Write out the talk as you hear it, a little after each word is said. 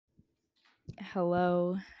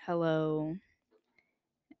Hello,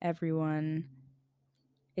 everyone.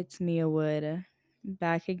 It's Mia Wood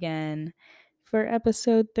back again for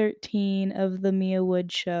episode 13 of the Mia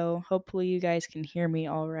Wood Show. Hopefully, you guys can hear me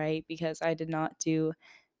all right because I did not do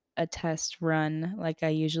a test run like I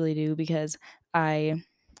usually do because I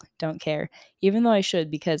don't care, even though I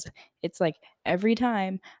should, because it's like every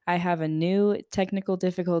time I have a new technical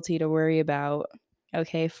difficulty to worry about.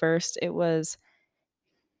 Okay, first it was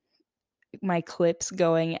my clips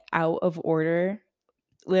going out of order,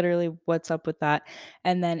 literally what's up with that,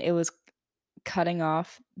 and then it was cutting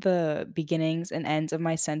off the beginnings and ends of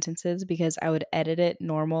my sentences because I would edit it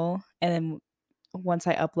normal, and then once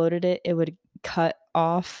I uploaded it, it would cut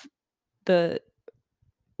off the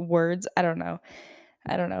words. I don't know.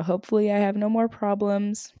 Hopefully I have no more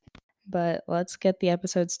problems, but let's get the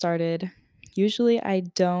episode started. Usually I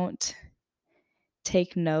don't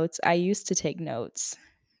take notes. I used to take notes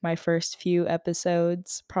my first few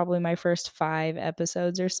episodes, probably my first 5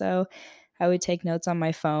 episodes or so. I would take notes on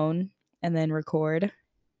my phone and then record.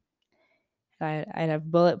 I'd have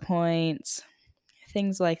bullet points,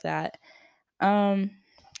 things like that. Um,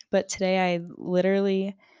 but today I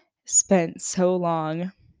literally spent so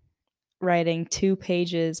long writing 2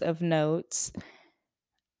 pages of notes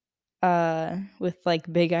with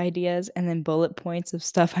like big ideas and then bullet points of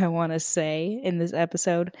stuff I want to say in this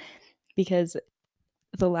episode because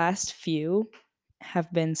the last few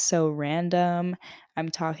have been so random. I'm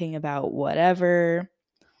talking about whatever.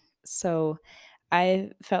 So I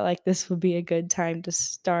felt like this would be a good time to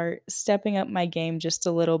start stepping up my game just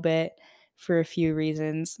a little bit for a few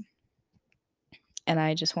reasons. And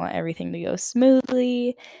I just want everything to go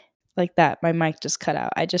smoothly. Like that, my mic just cut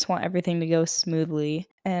out. I just want everything to go smoothly.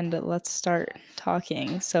 And let's start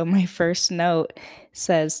talking. So, my first note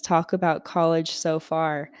says, talk about college so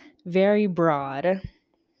far. Very broad.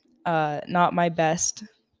 Not my best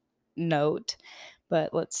note,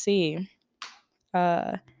 but let's see.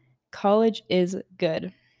 Uh, college is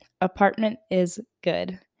good. Apartment is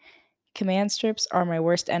good. Command strips are my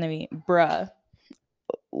worst enemy. Bruh.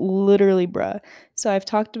 Literally, bruh. So I've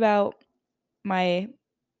talked about my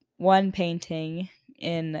one painting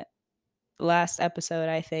in last episode,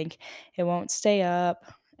 I think. It won't stay up.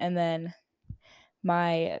 And then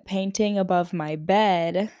my painting above my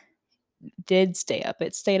bed did stay up.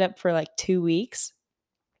 It stayed up for like 2 weeks.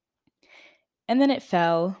 And then it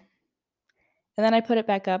fell. And then I put it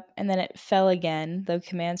back up and then it fell again. The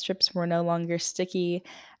command strips were no longer sticky.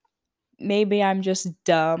 Maybe I'm just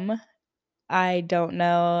dumb. I don't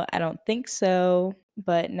know. I don't think so.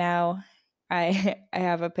 But now I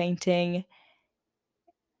have a painting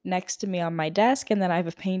next to me on my desk, and then I have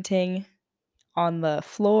a painting on the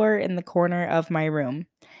floor in the corner of my room.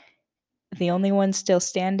 The only one still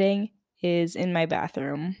standing is in my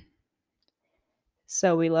bathroom.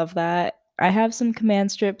 So we love that. I have some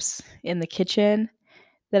command strips in the kitchen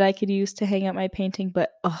that I could use to hang up my painting,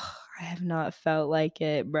 but I have not felt like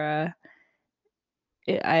it, bruh.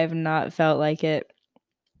 I have not felt like it.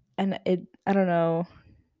 And I don't know.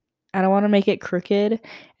 I don't want to make it crooked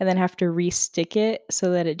and then have to re-stick it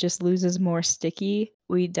so that it just loses more sticky.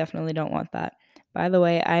 We definitely don't want that. By the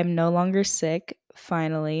way, I'm no longer sick,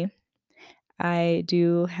 finally. I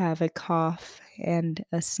do have a cough and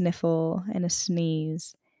a sniffle and a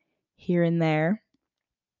sneeze here and there,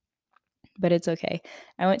 but it's okay.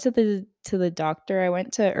 I went to the doctor. I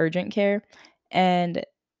went to urgent care and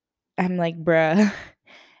I'm like, "Bruh,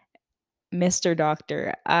 Mr.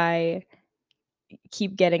 Doctor, I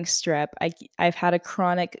keep getting strep. I've had a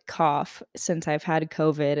chronic cough since I've had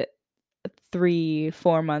COVID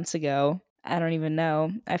 3-4 months ago. I don't even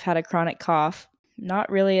know. I've had a chronic cough.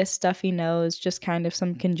 Not really a stuffy nose, just kind of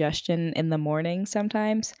some congestion in the morning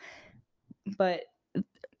sometimes. But,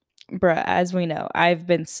 bruh, as we know, I've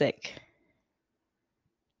been sick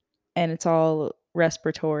and it's all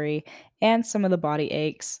respiratory and some of the body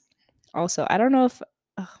aches. Also, I don't know if,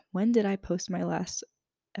 when did I post my last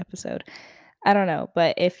episode? I don't know,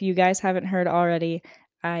 but if you guys haven't heard already,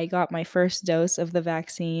 I got my first dose of the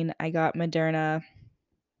vaccine. I got Moderna.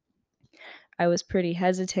 I was pretty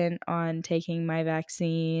hesitant on taking my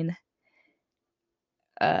vaccine.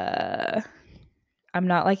 Uh, I'm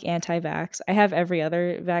not like anti-vax. I have every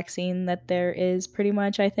other vaccine that there is pretty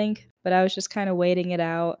much, I think, but I was just kind of waiting it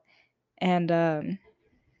out. And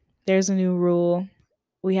there's a new rule.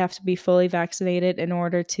 We have to be fully vaccinated in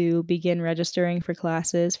order to begin registering for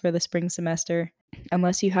classes for the spring semester,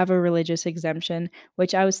 unless you have a religious exemption,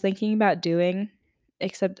 which I was thinking about doing,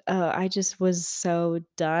 except I just was so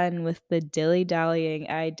done with the dilly dallying.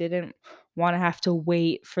 I didn't want to have to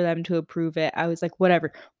wait for them to approve it. I was like,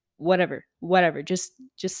 whatever, whatever, whatever. Just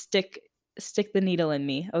stick. stick the needle in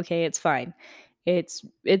me, okay? It's fine. It's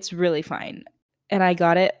really fine. And I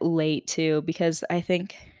got it late too because I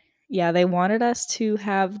think yeah, they wanted us to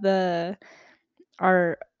have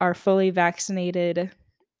our fully vaccinated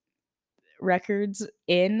records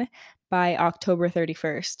in by October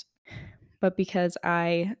 31st. But because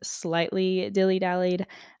I slightly dilly-dallied,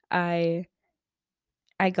 I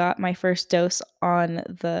I got my first dose on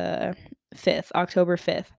the 5th, October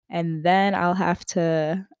 5th, and then I'll have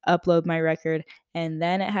to upload my record, and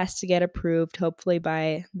then it has to get approved hopefully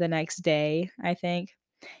by the next day, I think,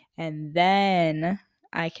 and then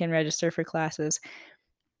I can register for classes.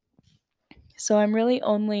 So I'm really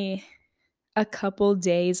only a couple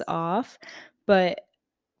days off, but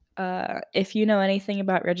if you know anything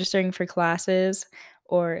about registering for classes,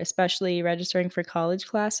 or especially registering for college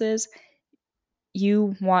classes,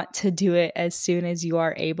 you want to do it as soon as you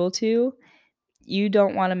are able to. You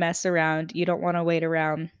don't want to mess around. You don't want to wait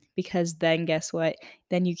around because then guess what?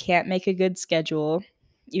 Then you can't make a good schedule.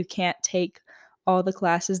 You can't take all the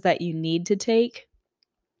classes that you need to take.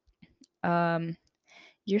 Um,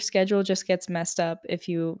 your schedule just gets messed up if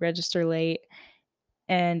you register late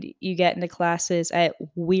and you get into classes at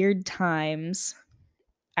weird times,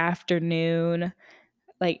 afternoon,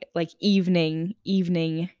 like evening,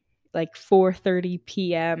 like 4:30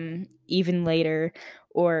 p.m., even later,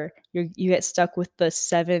 or you get stuck with the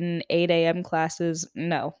 7 8 a.m. classes.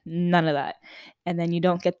 No, none of that. And then you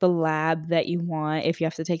don't get the lab that you want. If you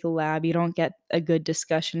have to take a lab, you don't get a good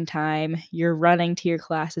discussion time. You're running to your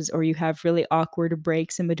classes, or you have really awkward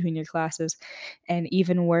breaks in between your classes. And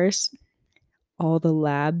even worse, all the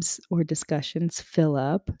labs or discussions fill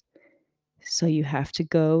up, so you have to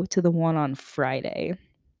go to the one on Friday.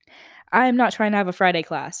 I am not trying to have a Friday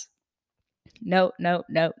class. No, no,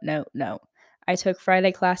 no, no, no. I took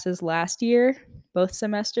Friday classes last year, both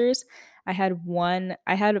semesters. I had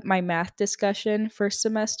my math discussion first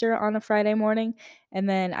semester on a Friday morning, and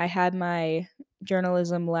then I had my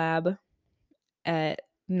journalism lab at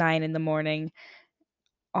 9 in the morning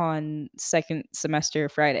on second semester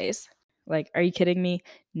Fridays. Like, are you kidding me?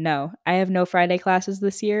 No, I have no Friday classes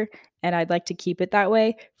this year, and I'd like to keep it that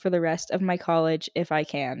way for the rest of my college if I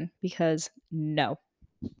can, because no.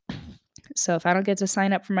 So if I don't get to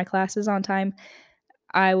sign up for my classes on time,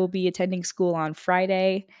 I will be attending school on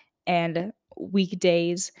Friday and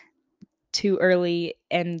weekdays too early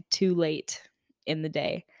and too late in the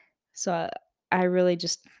day. So I really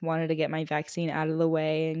just wanted to get my vaccine out of the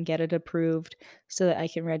way and get it approved so that I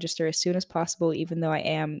can register as soon as possible, even though I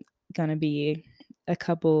am going to be a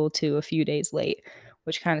couple to a few days late,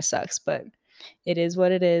 which kind of sucks, but it is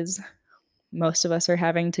what it is. Most of us are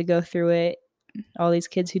having to go through it. All these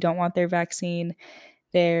kids who don't want their vaccine,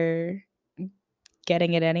 they're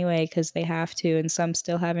getting it anyway because they have to, and some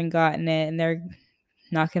still haven't gotten it, and they're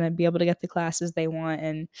not going to be able to get the classes they want.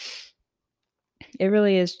 And it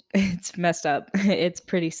really is, it's messed up. It's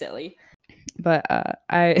pretty silly. But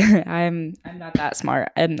I'm not that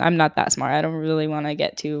smart, and I'm not that smart. I don't really want to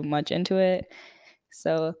get too much into it.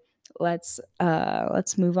 So let's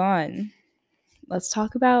move on. Let's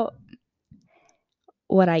talk about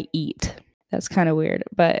what I eat. That's kind of weird,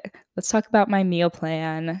 but let's talk about my meal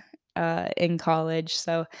plan in college.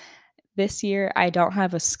 So this year, I don't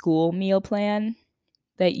have a school meal plan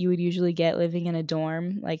that you would usually get living in a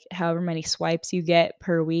dorm, like however many swipes you get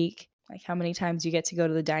per week, like how many times you get to go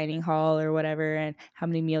to the dining hall or whatever, and how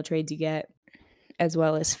many meal trades you get, as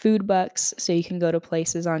well as food bucks. So you can go to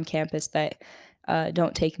places on campus that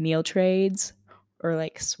don't take meal trades or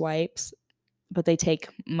like swipes, but they take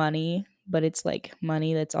money, but it's like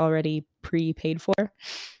money that's already prepaid for.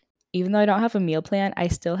 Even though I don't have a meal plan, I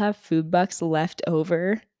still have food bucks left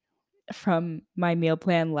over from my meal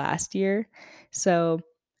plan last year. So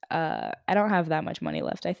I don't have that much money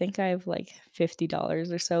left. I think I have like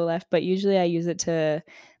 $50 or so left, but usually I use it to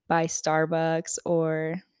buy Starbucks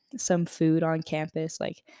or some food on campus.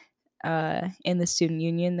 Like in the student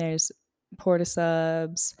union, there's Porta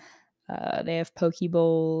Subs. They have Poke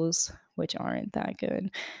Bowls, which aren't that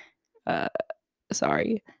good. Uh,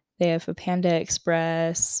 sorry. They have a Panda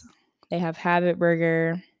Express. They have Habit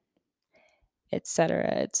Burger, etc.,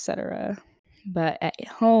 etc. But at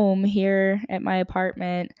home here at my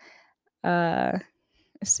apartment, uh,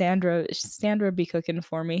 Sandra be cooking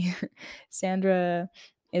for me. Sandra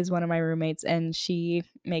is one of my roommates, and she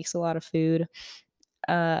makes a lot of food.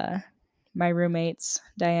 Uh, my roommates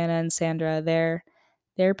Diana and Sandra,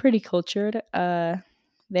 they're pretty cultured.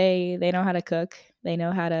 They know how to cook. They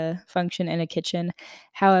know how to function in a kitchen.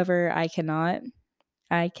 However, I cannot.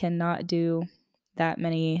 I cannot do that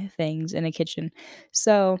many things in a kitchen.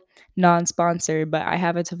 So, non-sponsored, but I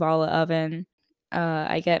have a Tavala oven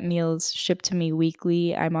I get meals shipped to me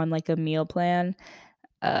weekly. I'm on like a meal plan.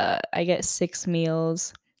 I get 6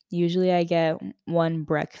 meals. Usually I get 1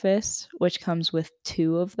 breakfast, which comes with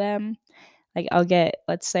 2 of them. Like, I'll get,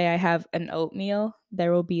 let's say I have an oatmeal,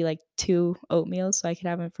 there will be like 2 oatmeals, so I can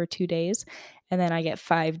have them for 2 days, and then I get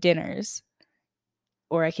 5 dinners,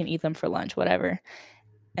 or I can eat them for lunch, whatever.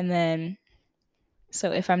 And then,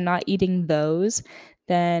 so if I'm not eating those,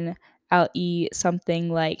 then I'll eat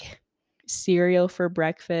something like cereal for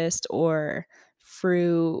breakfast or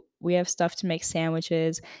fruit. We have stuff to make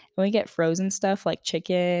sandwiches, and we get frozen stuff like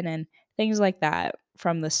chicken and things like that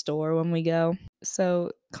from the store when we go.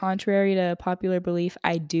 So, contrary to popular belief,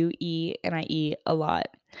 I do eat and I eat a lot.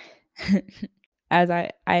 As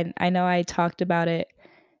I know I talked about it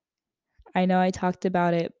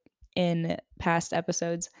in past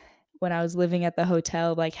episodes when I was living at the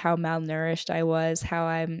hotel, like how malnourished I was, how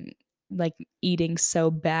I'm like eating so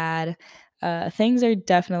bad. Things are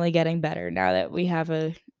definitely getting better now that we have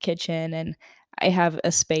a kitchen and I have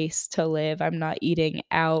a space to live. I'm not eating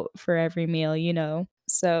out for every meal.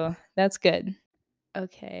 So that's good.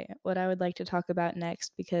 Okay, what I would like to talk about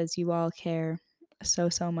next, because you all care so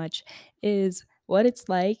much, is what it's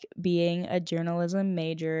like being a journalism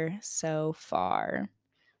major so far.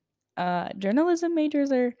 Journalism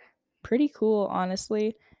majors are pretty cool,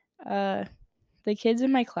 honestly. Uh, the kids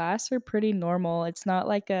in my class are pretty normal. It's not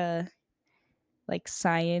like a like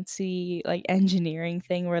sciency, like engineering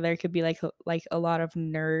thing where there could be like a lot of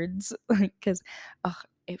nerds. Because,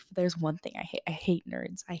 if there's one thing I hate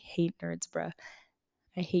nerds. I hate nerds, bruh.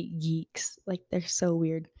 I hate geeks. Like, they're so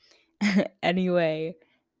weird. Anyway,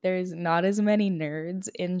 there's not as many nerds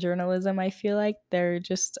in journalism, I feel like. They're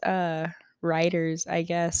just writers, I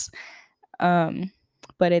guess. Um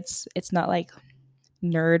but it's not like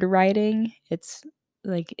nerd writing. It's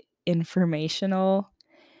like informational,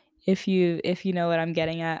 if you know what I'm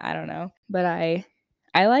getting at. I don't know. But I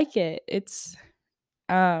like it. It's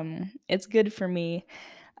good for me.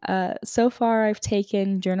 So far, I've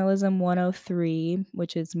taken Journalism 103,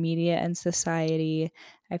 which is Media and Society.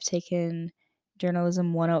 I've taken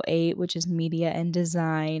Journalism 108, which is Media and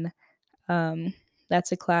Design. Um,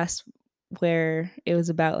 that's a class where it was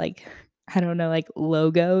about, like, I don't know, like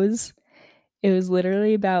logos. It was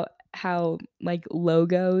literally about how like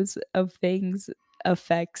logos of things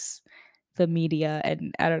affects the media,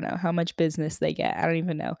 and I don't know how much business they get. I don't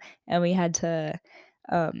even know. And we had to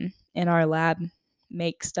in our lab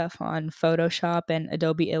make stuff on Photoshop and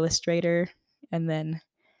Adobe Illustrator, and then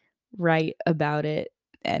write about it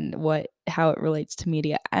and how it relates to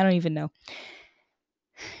media. I don't even know.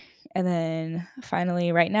 And then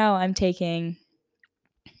finally, right now I'm taking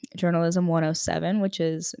Journalism 107, which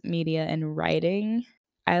is media and writing.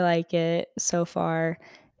 I like it so far.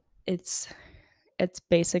 It's it's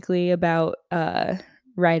basically about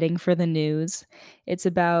writing for the news. It's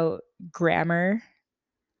about grammar,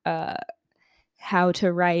 uh how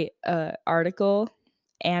to write an article,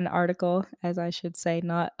 as I should say,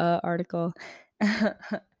 not a article.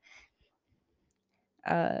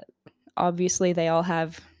 uh Obviously they all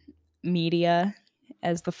have media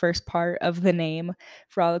as the first part of the name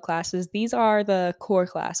for all the classes. These are the core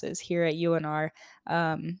classes here at UNR.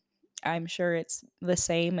 Um, I'm sure it's the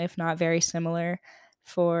same, if not very similar,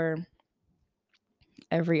 for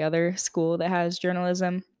every other school that has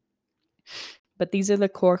journalism. But these are the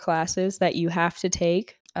core classes that you have to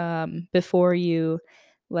take before you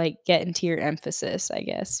like get into your emphasis, I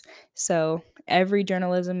guess. So every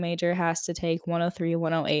journalism major has to take 103,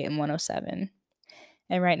 108, and 107.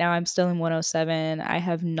 And right now I'm still in 107. I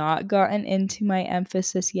have not gotten into my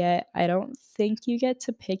emphasis yet. I don't think you get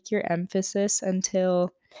to pick your emphasis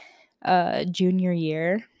until junior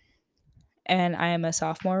year. And I am a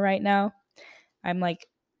sophomore right now. I'm like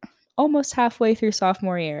almost halfway through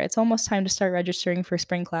sophomore year. It's almost time to start registering for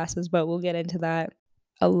spring classes, but we'll get into that.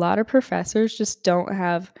 A lot of professors just don't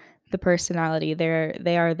have the personality.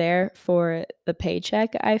 They are there for the paycheck,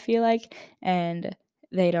 I feel like, and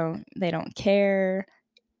they don't care.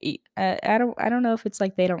 I don't know if it's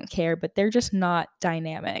like they don't care, but they're just not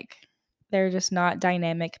dynamic. They're just not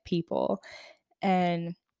dynamic people.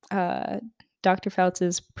 And uh, Dr. Feltz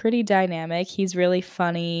is pretty dynamic. He's really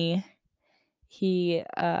funny. He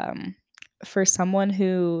For someone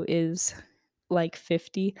who is like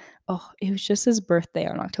 50, oh, it was just his birthday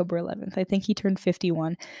on October 11th. I think he turned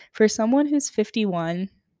 51. For someone who's 51,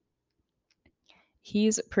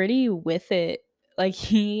 he's pretty with it. Like,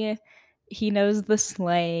 he knows the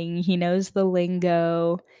slang, he knows the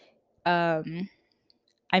lingo. Um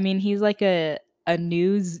I mean, he's like a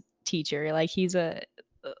news teacher. Like, he's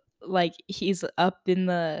up in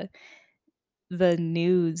the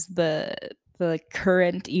news, the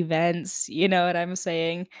current events, you know what I'm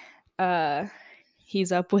saying? Uh,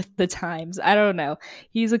 he's up with the times. I don't know.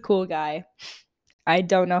 He's a cool guy. I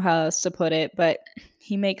don't know how else to put it, but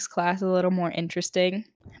he makes class a little more interesting.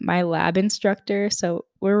 My lab instructor, so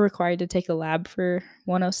we're required to take a lab for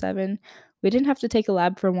 107. We didn't have to take a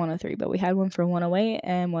lab for 103, but we had one for 108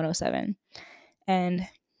 and 107. And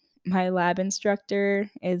my lab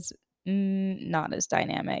instructor is not as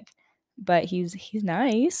dynamic, but he's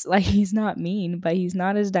nice. Like, he's not mean, but he's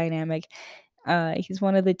not as dynamic. He's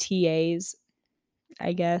one of the TAs,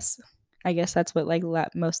 I guess. I guess that's what like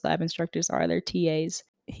most lab instructors are. They're TAs.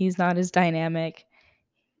 He's not as dynamic.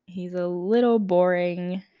 He's a little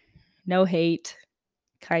boring. No hate,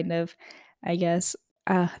 kind of. I guess.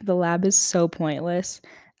 The lab is so pointless.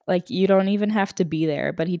 Like, you don't even have to be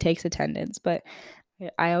there, but he takes attendance. But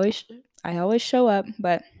I always I always show up,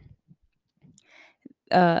 but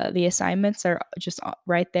the assignments are just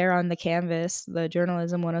right there on the canvas, the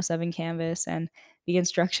journalism 107 canvas, and the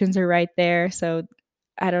instructions are right there. So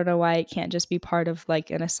I don't know why it can't just be part of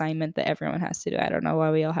like an assignment that everyone has to do. I don't know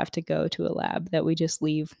why we all have to go to a lab that we just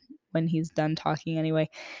leave when he's done talking anyway.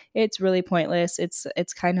 It's really pointless.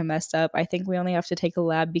 It's kind of messed up. I think we only have to take a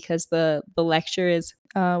lab because the lecture is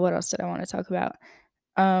what else did I want to talk about?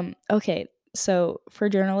 Okay, so for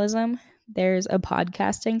journalism, there's a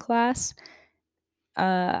podcasting class.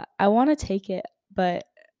 I want to take it, but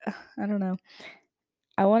I don't know.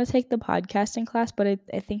 I want to take the podcasting class, but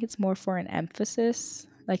I think it's more for an emphasis.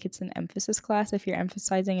 Like, it's an emphasis class if you're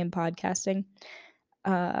emphasizing in podcasting.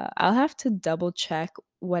 I'll have to double check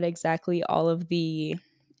what exactly all of the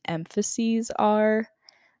emphases are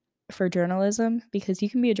for journalism, because you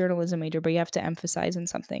can be a journalism major, but you have to emphasize in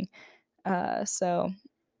something. So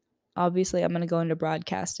obviously, I'm going to go into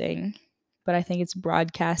broadcasting, but I think it's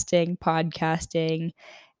broadcasting, podcasting,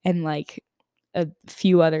 and like a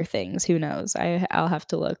few other things. Who knows? I'll have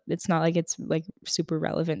to look. It's not like it's like super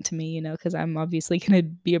relevant to me, you know, because I'm obviously going to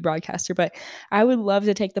be a broadcaster. But I would love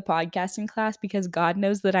to take the podcasting class because God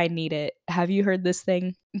knows that I need it. Have you heard this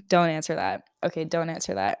thing? Don't answer that. Okay, don't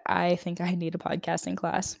answer that. I think I need a podcasting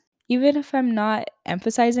class. Even if I'm not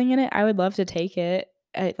emphasizing in it, I would love to take it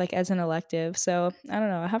like as an elective. So I don't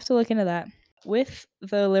know. I have to look into that. With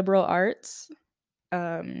the liberal arts,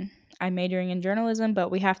 I'm majoring in journalism, but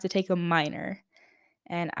we have to take a minor,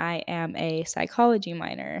 and I am a psychology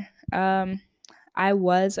minor. I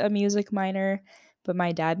was a music minor, but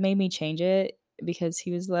my dad made me change it because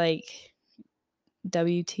he was like,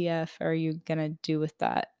 WTF are you gonna do with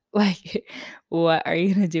that? Like, what are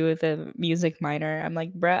you gonna do with a music minor? I'm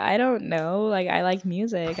like, bruh, I don't know. Like, I like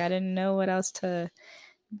music. I didn't know what else to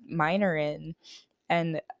minor in.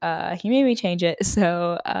 And he made me change it.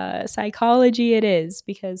 So psychology it is,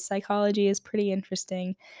 because psychology is pretty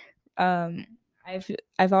interesting. Um,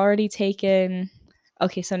 I've already taken.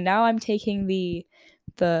 Okay, so now I'm taking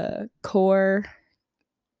the core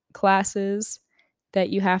classes that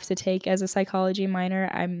you have to take as a psychology minor.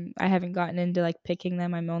 I haven't gotten into like picking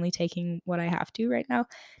them. I'm only taking what I have to right now.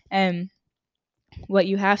 And what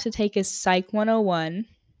you have to take is Psych 101,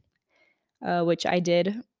 which I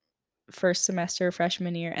did first semester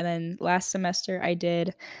freshman year, and then last semester I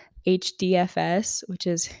did HDFS, which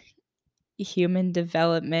is Human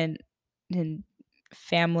Development and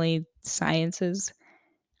Family Sciences,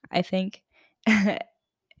 I think.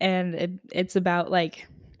 And it's about like,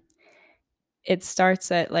 it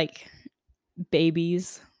starts at like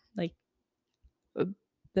babies, like uh,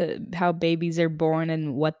 the how babies are born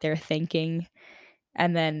and what they're thinking,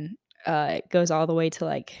 and then it goes all the way to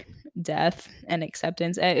like death and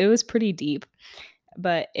acceptance. It was pretty deep,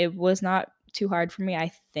 but it was not too hard for me.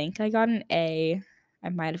 I think I got an A. I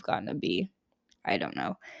might have gotten a B. I don't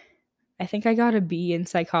know. I think I got a B in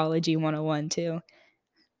psychology 101 too.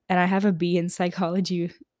 And I have a B in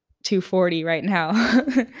psychology 240 right now.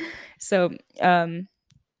 So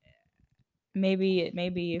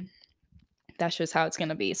maybe that's just how it's going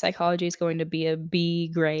to be. Psychology is going to be a B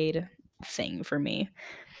grade thing for me.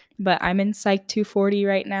 But I'm in Psych 240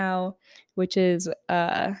 right now, which is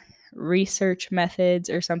research methods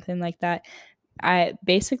or something like that. I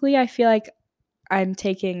feel like I'm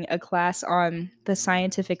taking a class on the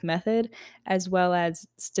scientific method as well as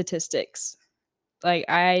statistics. Like,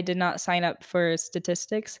 I did not sign up for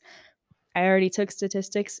statistics. I already took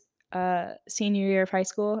statistics senior year of high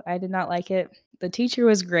school. I did not like it. The teacher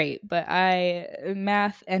was great, but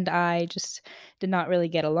math and I just did not really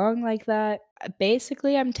get along like that.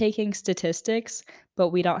 Basically, I'm taking statistics, but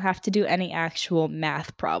we don't have to do any actual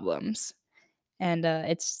math problems. and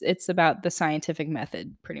it's about the scientific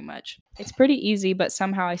method pretty much. It's pretty easy, but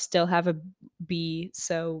somehow I still have a B,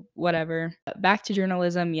 so whatever. Back to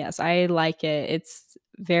journalism, yes, I like it.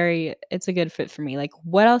 It's a good fit for me. Like,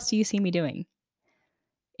 what else do you see me doing?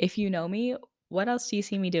 If you know me, what else do you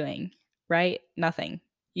see me doing? Right? Nothing.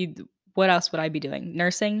 You What else would I be doing?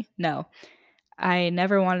 Nursing? No. I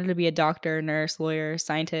never wanted to be a doctor, nurse, lawyer,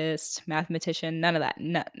 scientist, mathematician, none of that.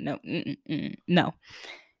 No, no, no,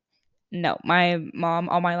 no. My mom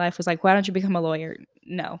all my life was like, why don't you become a lawyer?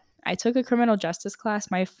 No. I took a criminal justice class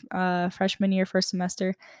my freshman year, first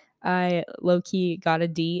semester. I low key got a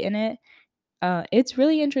D in it. It's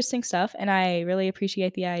really interesting stuff, and I really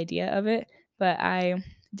appreciate the idea of it, but I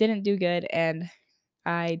didn't do good, and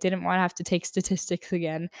I didn't want to have to take statistics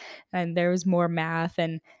again, and there was more math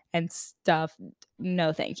and stuff.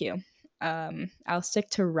 No, thank you. I'll stick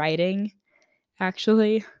to writing.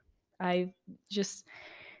 Actually, I just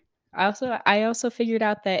I also figured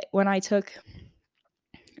out that when I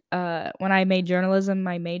made journalism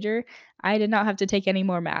my major, I did not have to take any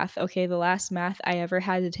more math. Okay, the last math I ever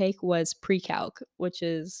had to take was pre-calc, which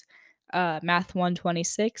is math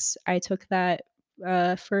 126. I took that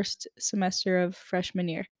first semester of freshman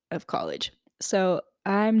year of college. So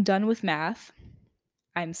I'm done with math.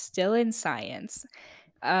 I'm still in science.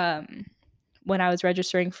 Um, when I was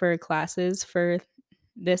registering for classes for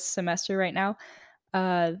this semester right now,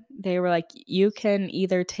 they were like, you can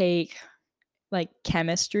either take like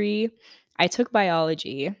chemistry. I took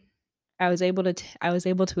biology. I was able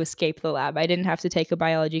to escape the lab. I didn't have to take a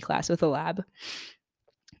biology class with a lab,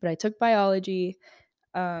 but I took biology.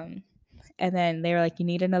 Um, and then they were like, you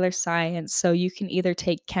need another science, so you can either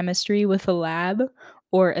take chemistry with a lab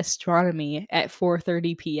or astronomy at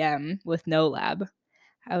 4:30 p.m. with no lab.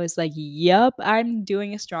 I was like, "Yup, I'm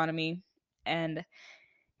doing astronomy." And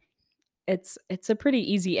it's a pretty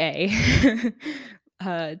easy A,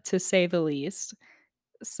 to say the least.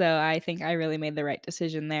 So I think I really made the right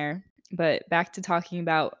decision there. But back to talking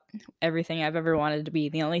about everything I've ever wanted to be.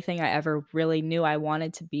 The only thing I ever really knew I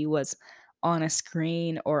wanted to be was on a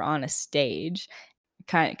screen or on a stage.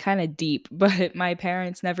 Kind of deep, but my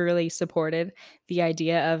parents never really supported the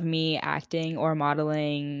idea of me acting or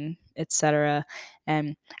modeling, etc.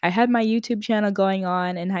 And I had my YouTube channel going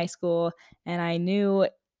on in high school, and I knew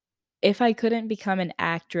if I couldn't become an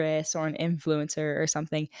actress or an influencer or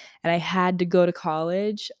something and I had to go to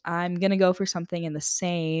college, I'm going to go for something in the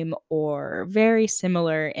same or very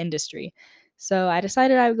similar industry. So I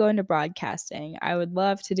decided I would go into broadcasting. I would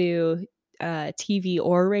love to do TV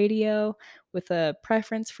or radio with a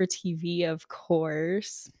preference for TV, of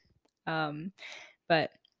course. Um, but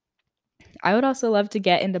I would also love to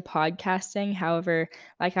get into podcasting. However,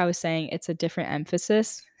 like I was saying, it's a different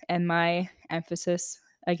emphasis, and my emphasis,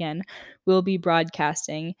 again, will be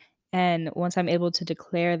broadcasting. And once I'm able to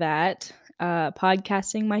declare that,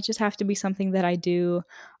 podcasting might just have to be something that I do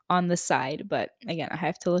on the side. But again, I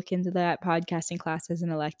have to look into that podcasting class as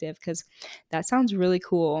an elective because that sounds really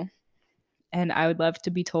cool, and I would love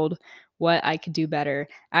to be told what I could do better.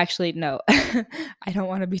 Actually, no, I don't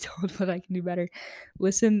want to be told what I can do better.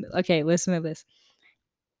 Listen to this.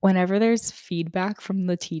 Whenever there's feedback from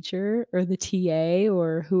the teacher or the TA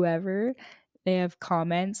or whoever, they have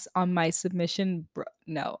comments on my submission.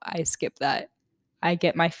 No, I skip that. I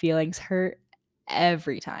get my feelings hurt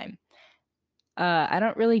every time. I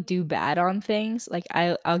don't really do bad on things. Like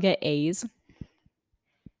I'll get A's,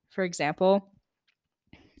 for example,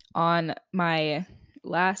 on my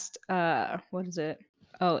last what is it?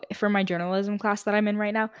 Oh, for my journalism class that I'm in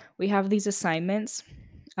right now, we have these assignments.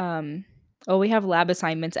 Um we have lab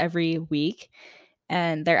assignments every week,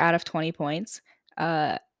 and they're out of 20 points.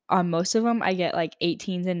 Uh on most of them I get like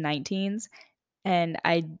 18s and 19s, and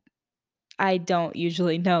I don't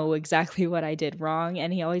usually know exactly what I did wrong,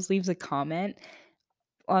 and he always leaves a comment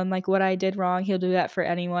on like what I did wrong. He'll do that for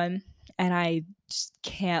anyone, and I just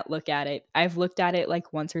can't look at it. I've looked at it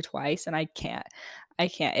like once or twice, and I can't. I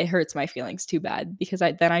can't. It hurts my feelings too bad because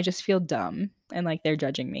I just feel dumb and like they're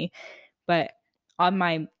judging me. But on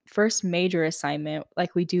my first major assignment,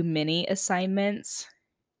 like we do mini assignments,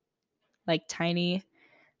 like tiny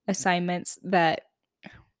assignments that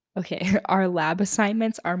okay, our lab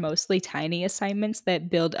assignments are mostly tiny assignments that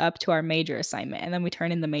build up to our major assignment, and then we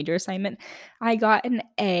turn in the major assignment. I got an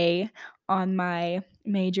A on my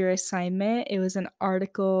major assignment. It was an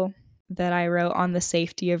article that I wrote on the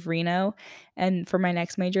safety of Reno. And for my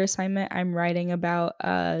next major assignment, I'm writing about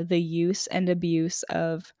the use and abuse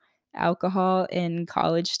of alcohol in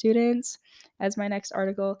college students as my next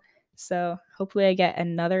article. So hopefully, I get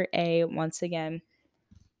another A once again.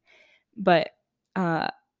 But uh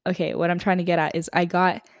okay, what I'm trying to get at is I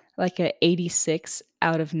got like a 86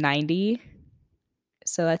 out of 90,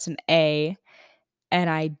 so that's an A, and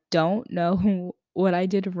I don't know what I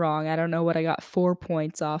did wrong. I don't know what I got 4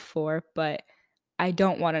 points off for, but I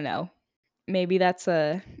don't wanna know. Maybe that's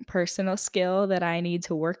a personal skill that I need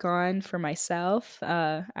to work on for myself.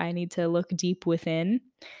 I need to look deep within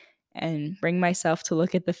and bring myself to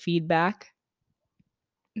look at the feedback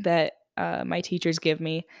that, my teachers give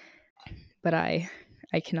me, but I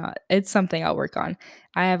cannot. It's something I'll work on.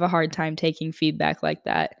 I have a hard time taking feedback like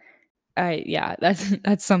that. Yeah, that's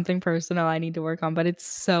that's something personal I need to work on, but it's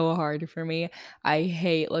so hard for me. I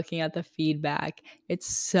hate looking at the feedback. It's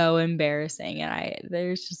so embarrassing, and I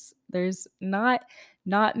there's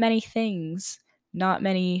not many things, not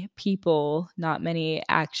many people, not many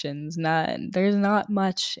actions, not there's not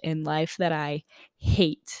much in life that I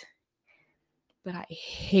hate, but I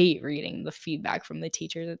hate reading the feedback from the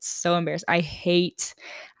teachers. It's so embarrassing. I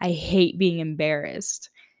hate being embarrassed.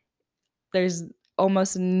 There's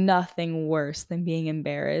almost nothing worse than being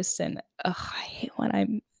embarrassed, and, ugh, I hate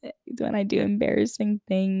when I do embarrassing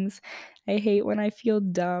things. I hate when I feel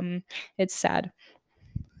dumb. It's sad,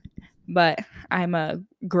 but I'm a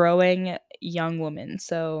growing young woman,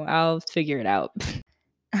 so I'll figure it out.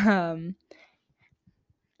 Um,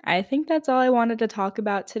 I think that's all I wanted to talk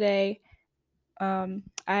about today.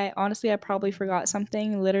 I honestly, I probably forgot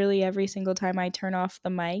something. Literally every single time I turn off the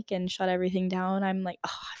mic and shut everything down, I'm like, "Oh,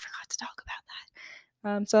 I forgot to talk about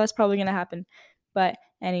that." So that's probably gonna happen. But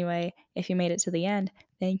anyway, if you made it to the end,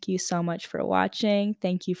 thank you so much for watching.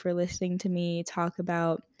 Thank you for listening to me talk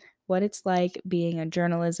about what it's like being a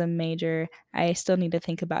journalism major. I still need to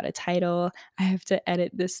think about a title. I have to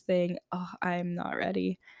edit this thing. Oh, I'm not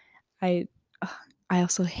ready. I ugh, I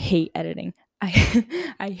also hate editing. I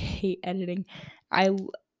I hate editing. I l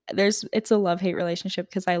there's it's a love-hate relationship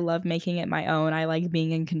because I love making it my own. I like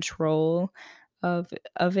being in control of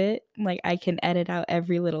it. Like, I can edit out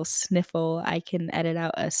every little sniffle. I can edit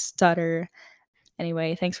out a stutter.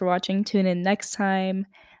 Anyway, thanks for watching. Tune in next time.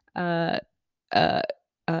 Uh,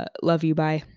 love you. Bye.